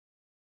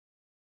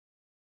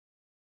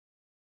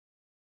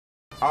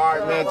All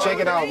right, man, check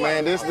it out,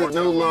 man. This is the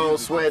new little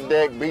sweat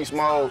deck beast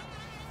mode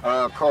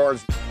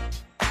cards.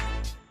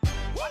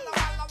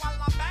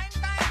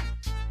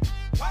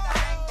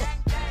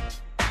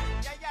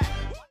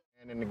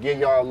 And to give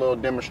y'all a little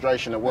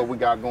demonstration of what we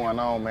got going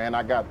on, man,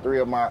 I got 3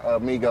 of my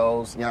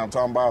amigos, you know what I'm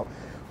talking about,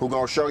 who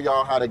gonna show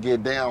y'all how to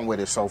get down with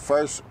it. So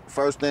first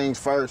things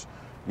first,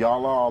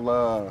 y'all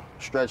all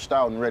stretched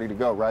out and ready to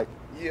go, right?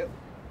 Yep.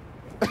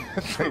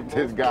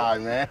 This guy,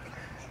 man.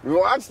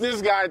 Watch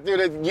this guy do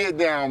the get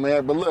down,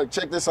 man. But look,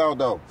 check this out,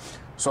 though.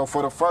 So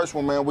for the first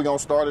one, man, we're going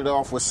to start it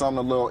off with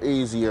something a little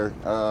easier.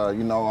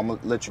 You know, I'm going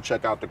to let you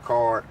check out the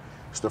card.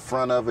 It's the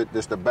front of it.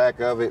 This the back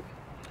of it.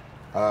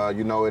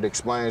 You know, it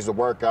explains the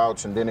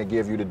workouts, and then it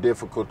gives you the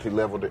difficulty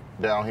level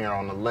down here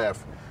on the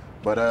left.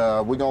 But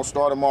we're going to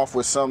start them off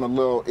with something a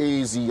little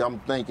easy. I'm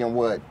thinking,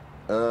 what,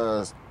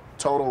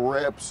 total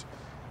reps,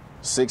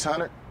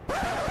 600?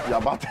 Y'all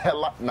about that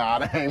light? Nah,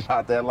 they ain't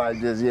about that light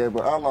just yet,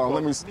 but hold on,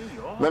 let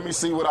me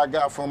see what I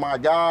got for my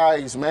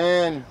guys,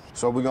 man.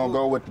 So we're gonna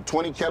go with the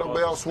 20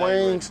 kettlebell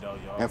swings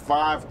and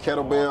 5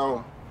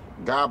 kettlebell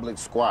goblet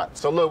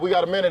squats. So look, we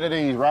got a minute of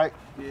these, right?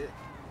 Yeah.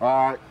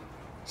 All right,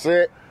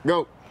 set,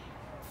 go.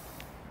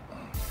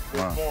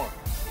 Good form.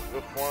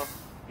 Good form.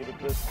 Get a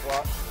good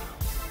squat.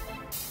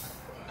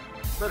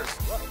 Better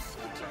squats.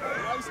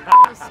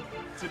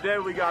 Today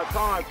we got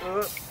time,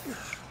 bud.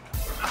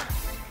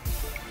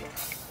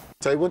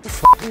 Tay, what the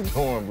fuck you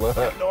doing, blood?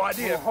 I have no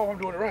idea how I'm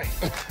doing it right.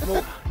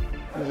 You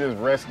just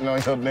resting on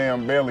your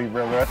damn belly,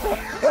 brother.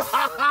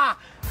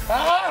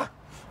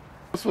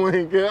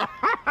 Swing, girl.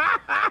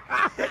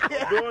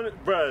 Doing it,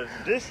 bro.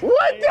 This.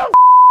 What the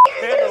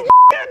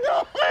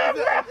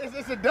f is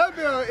It's a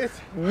dumbbell. It's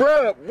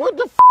bruh, what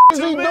the f is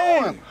he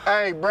doing?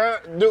 Hey,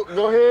 bruh,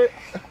 go ahead.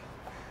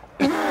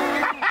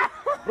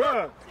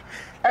 Bruh.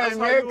 Hey,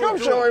 man, come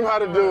show him how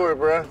to do it,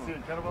 bruh.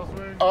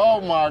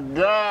 Oh, my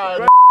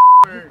God.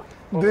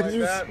 Did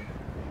you?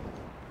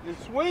 you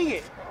swing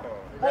it.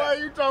 Boy,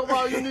 you talking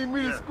about you need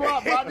me to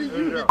squat, but I need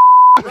you to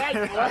right.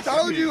 I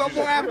told you I'm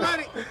more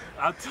athletic.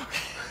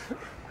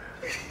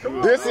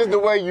 This is the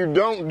way you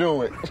don't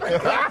do it. Hey,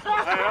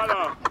 hold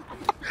on.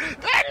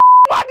 That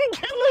about to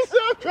kill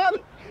himself trying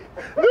to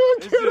do a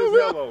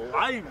kettlebell.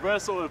 I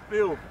wrestle and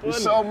feel funny.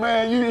 So,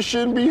 man, you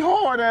shouldn't be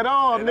hard at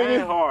all, It nigga.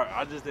 ain't hard.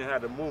 I just didn't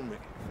have the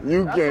movement.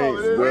 You That's can't, all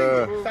it is.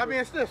 bruh. Stop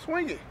being stiff.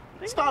 Swing it.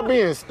 Stop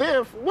being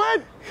stiff.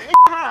 What?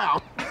 How?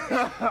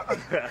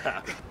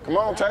 Come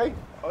on, Tay.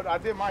 Oh, I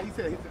did mine. He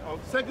said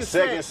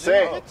second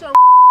set. Get your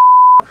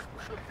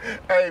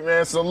Hey,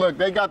 man, so look,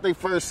 they got their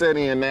first set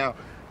in now.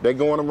 They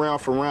going around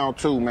for round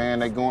 2, man.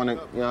 They going to, you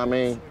know what I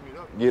mean,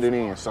 get it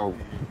in. So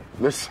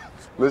let's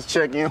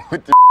check in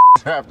with the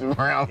after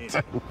round 2.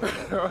 Too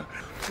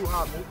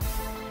hot, man.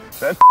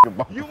 That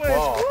about You to ain't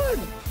fall.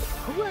 squatting.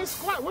 Who ain't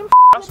squat? What the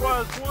That's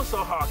why it's going so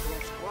hot. I'm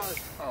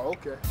squatting. Oh,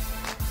 okay.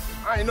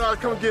 I ain't know I was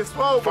coming to get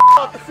swole, but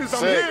since I'm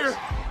 6, here,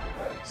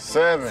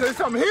 7, since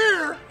I'm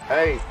here,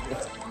 8,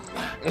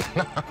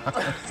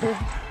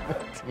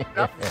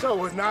 that for sure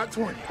was not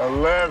 20.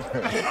 11,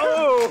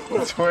 Oh,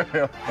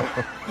 12.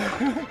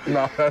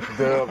 No, that's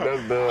dub.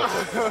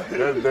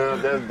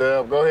 That's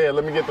dub. Go ahead.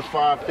 Let me get the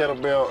 5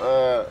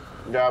 kettlebell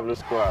goblet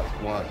squats.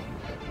 1,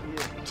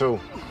 2,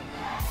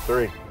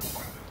 3,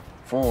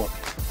 4,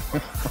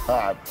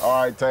 5.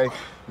 All right, Tay.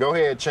 Go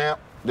ahead, champ.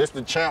 This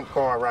the champ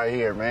card right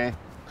here, man.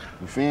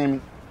 You feel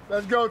me?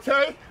 let's go,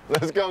 Tay.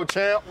 Let's go,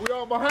 champ. We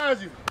all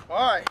behind you.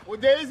 All right.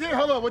 What day is it?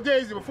 Hold on. What day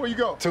is it before you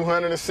go?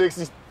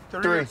 263.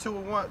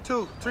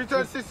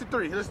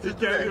 363. Let's do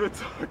that.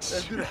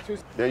 Let's do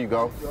that. There you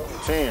go.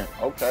 10.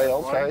 Okay.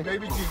 Right,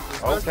 baby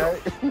Jesus. Let's Okay.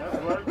 go.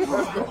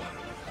 Let's go.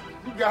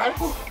 You got it.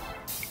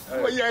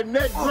 Boy, your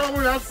neck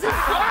growing. I see.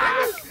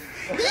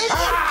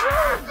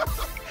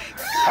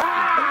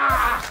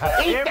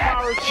 Eat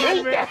that.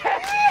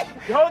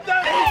 Hold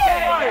that.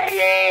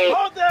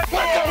 Hold that.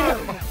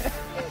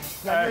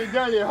 Now, you ain't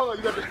done yet. Hold on.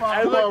 You got the 5.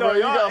 Hey, look, bro, though, you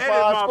y'all got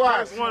 5 my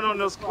squats. first one on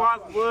the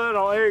squats, blood,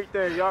 on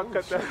everything. Y'all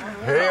cut that.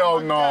 Hell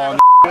no.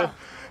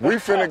 We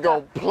finna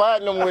go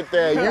platinum with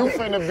that. You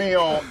finna be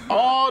on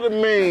all the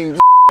memes.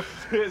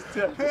 1,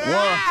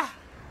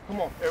 Come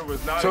on. It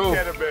was not 2, a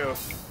kettlebell.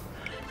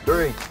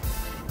 3,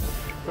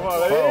 Come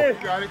on, 4, lady.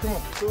 You got it. Come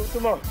on.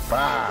 Come on.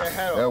 5.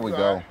 There we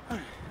go.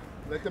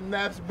 Let them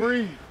naps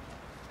breathe.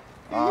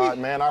 All right,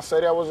 man. I say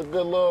that was a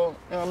good little,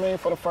 you know what I mean,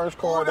 for the first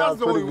card. That was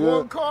That's pretty only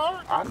one good.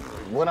 card.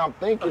 What I'm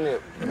thinking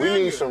is we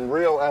need some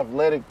real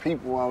athletic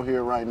people out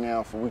here right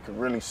now for we can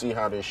really see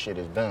how this shit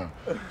is done.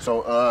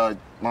 So,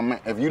 my man,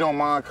 if you don't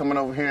mind coming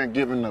over here and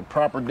giving the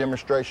proper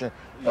demonstration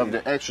of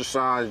the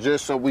exercise,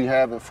 just so we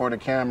have it for the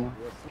camera.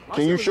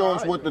 Can you show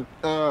us what the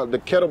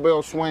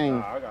kettlebell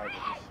swing,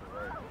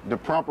 the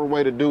proper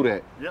way to do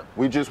that? Yep.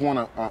 We just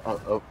want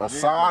a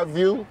side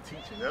view,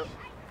 Yep.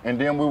 and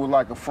then we would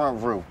like a front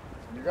view.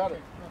 You got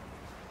it.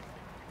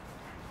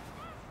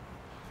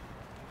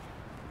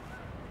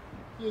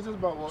 Yeah, just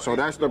about one. So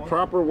that's the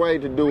proper way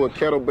to do a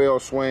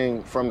kettlebell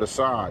swing from the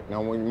side.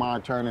 Now, would you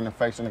mind turning and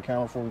facing the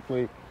camera for me,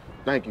 please?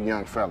 Thank you,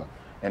 young fella.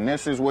 And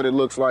this is what it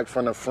looks like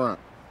from the front.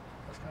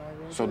 That's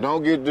kind of So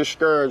don't get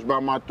discouraged by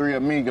my 3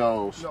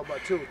 amigos. No, but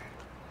 2.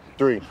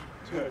 3.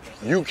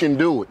 You can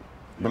do it.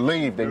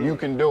 Believe that you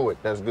can do it.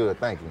 That's good.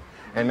 Thank you.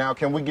 And now,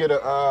 can we get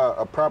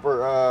a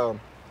proper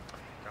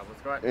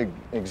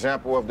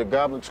example of the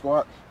goblet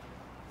squat?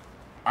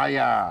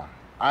 Ayah.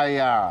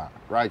 Ayah.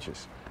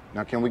 Righteous.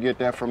 Now, can we get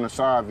that from the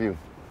side view?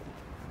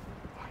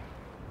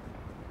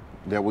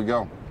 There we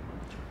go.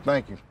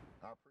 Thank you.